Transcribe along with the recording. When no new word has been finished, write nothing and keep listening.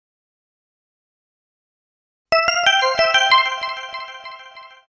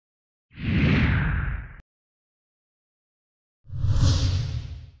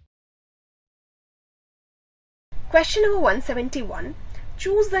Question number 171.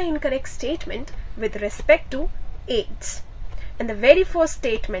 Choose the incorrect statement with respect to AIDS. And the very first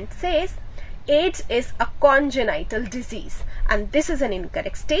statement says AIDS is a congenital disease, and this is an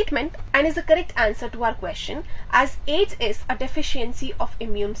incorrect statement and is the correct answer to our question, as AIDS is a deficiency of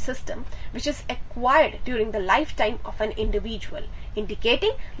immune system which is acquired during the lifetime of an individual,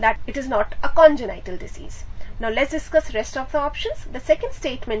 indicating that it is not a congenital disease. Now let's discuss rest of the options. The second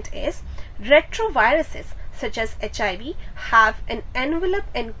statement is retroviruses such as HIV have an envelope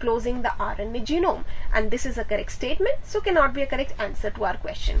enclosing the RNA genome, and this is a correct statement, so cannot be a correct answer to our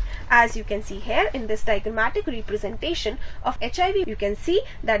question. As you can see here in this diagrammatic representation of HIV, you can see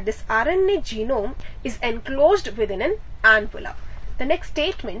that this RNA genome is enclosed within an envelope. The next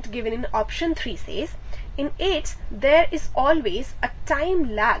statement given in option 3 says, in AIDS there is always a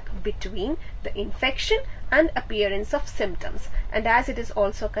time lag between the infection and appearance of symptoms, and as it is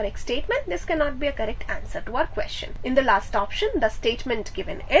also a correct statement, this cannot be a correct answer to our question. In the last option, the statement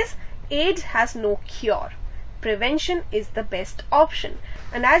given is AIDS has no cure. Prevention is the best option,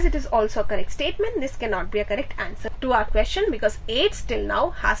 and as it is also a correct statement, this cannot be a correct answer to our question because AIDS till now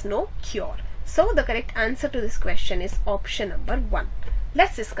has no cure. So the correct answer to this question is option number 1.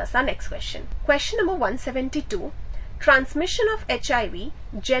 Let's discuss our next question. Question number 172. Transmission of HIV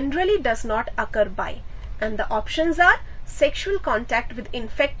generally does not occur by, and the options are sexual contact with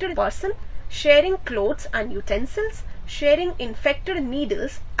infected person, sharing clothes and utensils, sharing infected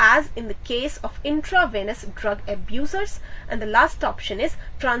needles as in the case of intravenous drug abusers, and the last option is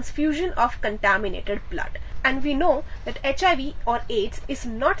transfusion of contaminated blood. And we know that HIV or AIDS is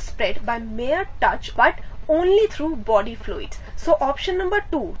not spread by mere touch but only through body fluids. So option number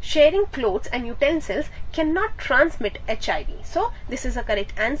 2, sharing clothes and utensils, cannot transmit HIV. So this is a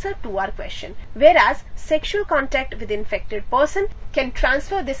correct answer to our question. Whereas sexual contact with infected person can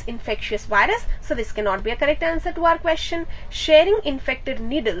transfer this infectious virus, so this cannot be a correct answer to our question. Sharing infected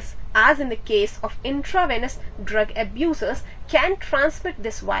needles, as in the case of intravenous drug abusers, can transmit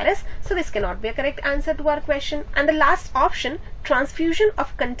this virus, so this cannot be a correct answer to our question. And the last option, transfusion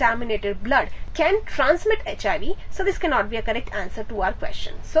of contaminated blood, can transmit HIV, so this cannot be a correct answer to our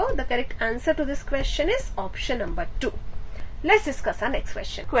question. So the correct answer to this question is option number 2. Let's discuss our next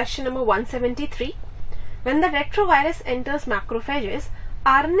question. Question number 173. When the retrovirus enters macrophages,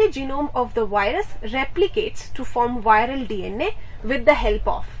 RNA genome of the virus replicates to form viral DNA with the help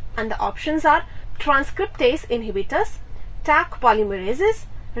of, and the options are transcriptase inhibitors, Taq polymerases,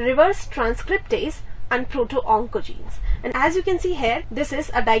 reverse transcriptase, and proto-oncogenes. And as you can see here, this is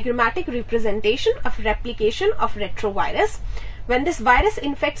a diagrammatic representation of replication of retrovirus. When this virus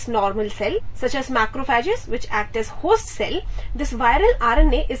infects normal cell such as macrophages, which act as host cell, this viral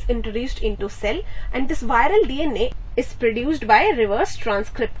RNA is introduced into cell, and this viral DNA is produced by reverse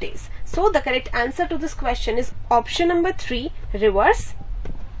transcriptase. So the correct answer to this question is option number 3, reverse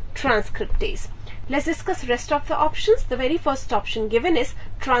transcriptase. Let's discuss rest of the options. The very first option given is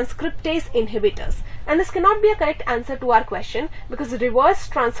transcriptase inhibitors, and this cannot be a correct answer to our question because reverse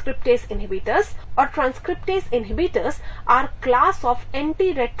transcriptase inhibitors or transcriptase inhibitors are class of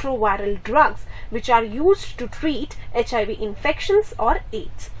antiretroviral drugs which are used to treat HIV infections or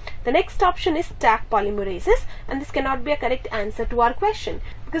AIDS. The next option is Taq polymerases, and this cannot be a correct answer to our question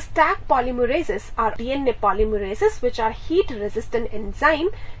because Taq polymerases are DNA polymerases which are heat resistant enzyme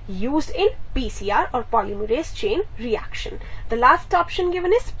used in PCR or polymerase chain reaction. The last option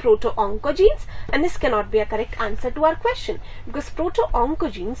given is proto-oncogenes, and this cannot be a correct answer to our question because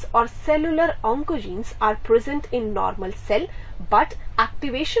proto-oncogenes or cellular oncogenes are present in normal cell, but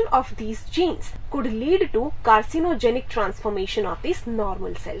activation of these genes could lead to carcinogenic transformation of these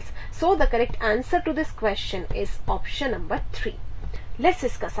normal cells. So the correct answer to this question is option number 3. Let's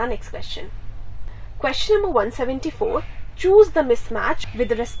discuss our next question. Question number 174. Choose the mismatch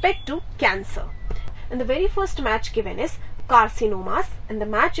with respect to cancer. And the very first match given is carcinomas, and the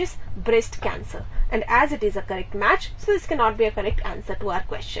match is breast cancer. And as it is a correct match, so this cannot be a correct answer to our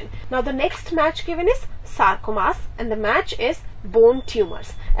question. Now the next match given is sarcomas, and the match is bone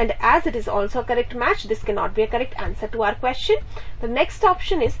tumors. And as it is also a correct match, this cannot be a correct answer to our question. The next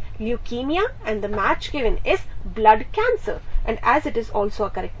option is leukemia, and the match given is blood cancer. And as it is also a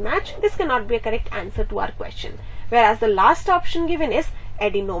correct match, this cannot be a correct answer to our question. Whereas the last option given is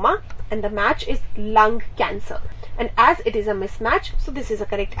adenoma, and the match is lung cancer. And as it is a mismatch, so this is a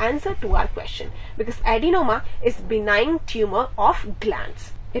correct answer to our question because adenoma is benign tumor of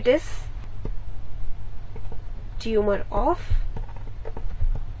glands. It is tumor of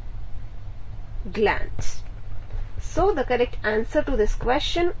glands. So the correct answer to this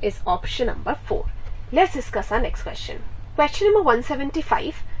question is option number 4. Let's discuss our next question. Question number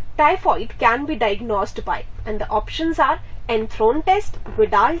 175. typhoid can be diagnosed by? And the options are Enthron test,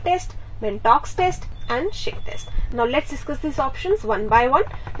 Vidal test, Mentox test and Schick test. Now let's discuss these options one by one.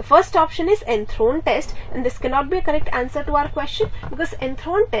 The first option is Enthron test, and this cannot be a correct answer to our question because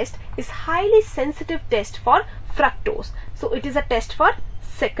Enthron test is highly sensitive test for fructose. So it is a test for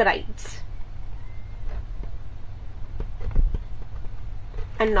saccharides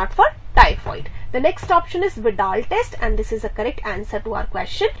and not for typhoid. The next option is Vidal test, and this is a correct answer to our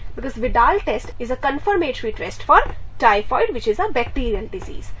question because Vidal test is a confirmatory test for typhoid, which is a bacterial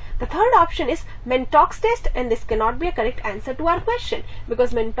disease. The third option is Mentox test, and this cannot be a correct answer to our question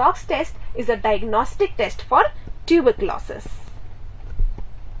because Mentox test is a diagnostic test for tuberculosis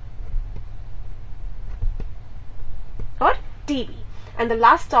or TB. And the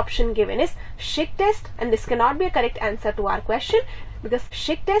last option given is Schick test, and this cannot be a correct answer to our question because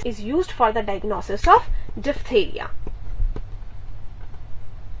Schick test is used for the diagnosis of diphtheria.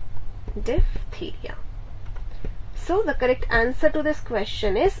 So the correct answer to this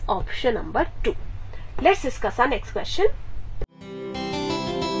question is option number 2. Let's discuss our next question.